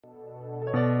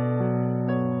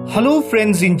Hello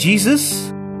friends in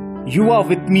Jesus, you are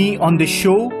with me on the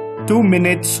show 2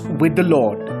 Minutes with the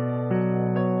Lord.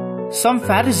 Some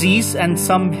Pharisees and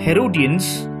some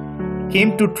Herodians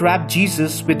came to trap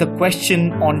Jesus with a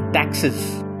question on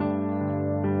taxes.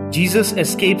 Jesus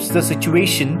escapes the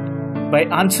situation by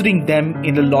answering them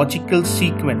in a logical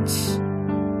sequence.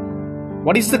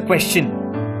 What is the question?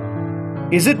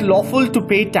 Is it lawful to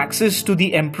pay taxes to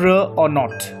the emperor or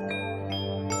not?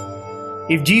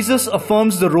 If Jesus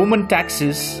affirms the Roman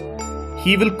taxes,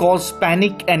 he will cause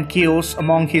panic and chaos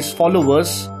among his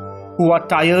followers who are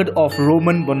tired of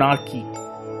Roman monarchy.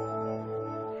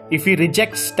 If he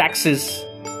rejects taxes,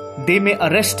 they may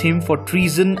arrest him for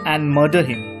treason and murder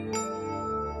him.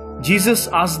 Jesus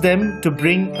asked them to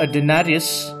bring a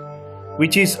denarius,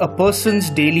 which is a person's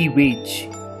daily wage.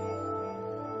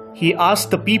 He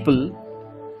asked the people,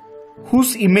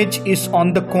 whose image is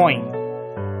on the coin?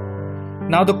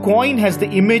 Now the coin has the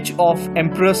image of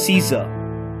Emperor Caesar,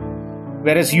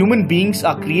 whereas human beings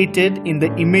are created in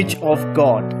the image of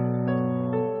God.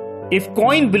 If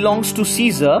coin belongs to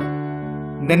Caesar,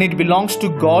 then it belongs to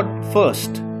God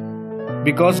first,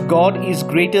 because God is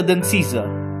greater than Caesar.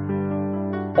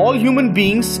 All human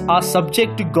beings are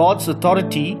subject to God's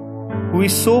authority, who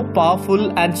is so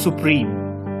powerful and supreme.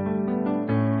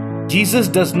 Jesus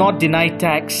does not deny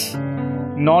tax,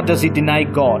 nor does he deny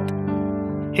God.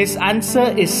 His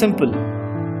answer is simple.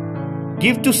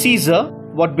 Give to Caesar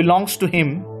what belongs to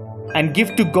him, and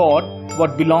give to God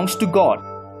what belongs to God.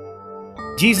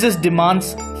 Jesus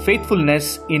demands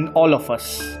faithfulness in all of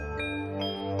us.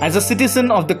 As a citizen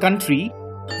of the country,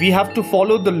 we have to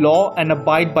follow the law and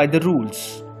abide by the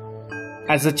rules.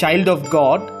 As a child of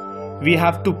God, we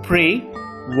have to pray,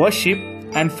 worship,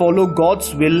 and follow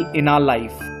God's will in our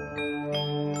life.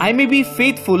 I may be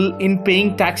faithful in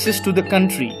paying taxes to the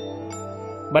country,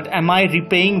 but am I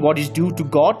repaying what is due to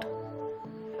God?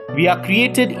 We are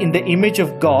created in the image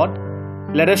of God.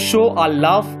 Let us show our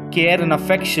love, care, and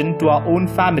affection to our own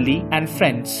family and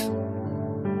friends.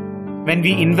 When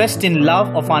we invest in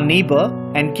love of our neighbor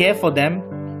and care for them,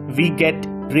 we get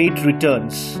great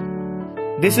returns.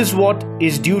 This is what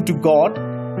is due to God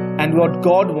and what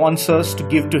God wants us to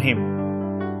give to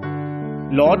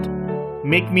Him. Lord,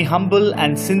 make me humble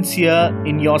and sincere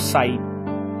in your sight.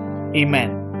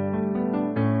 Amen.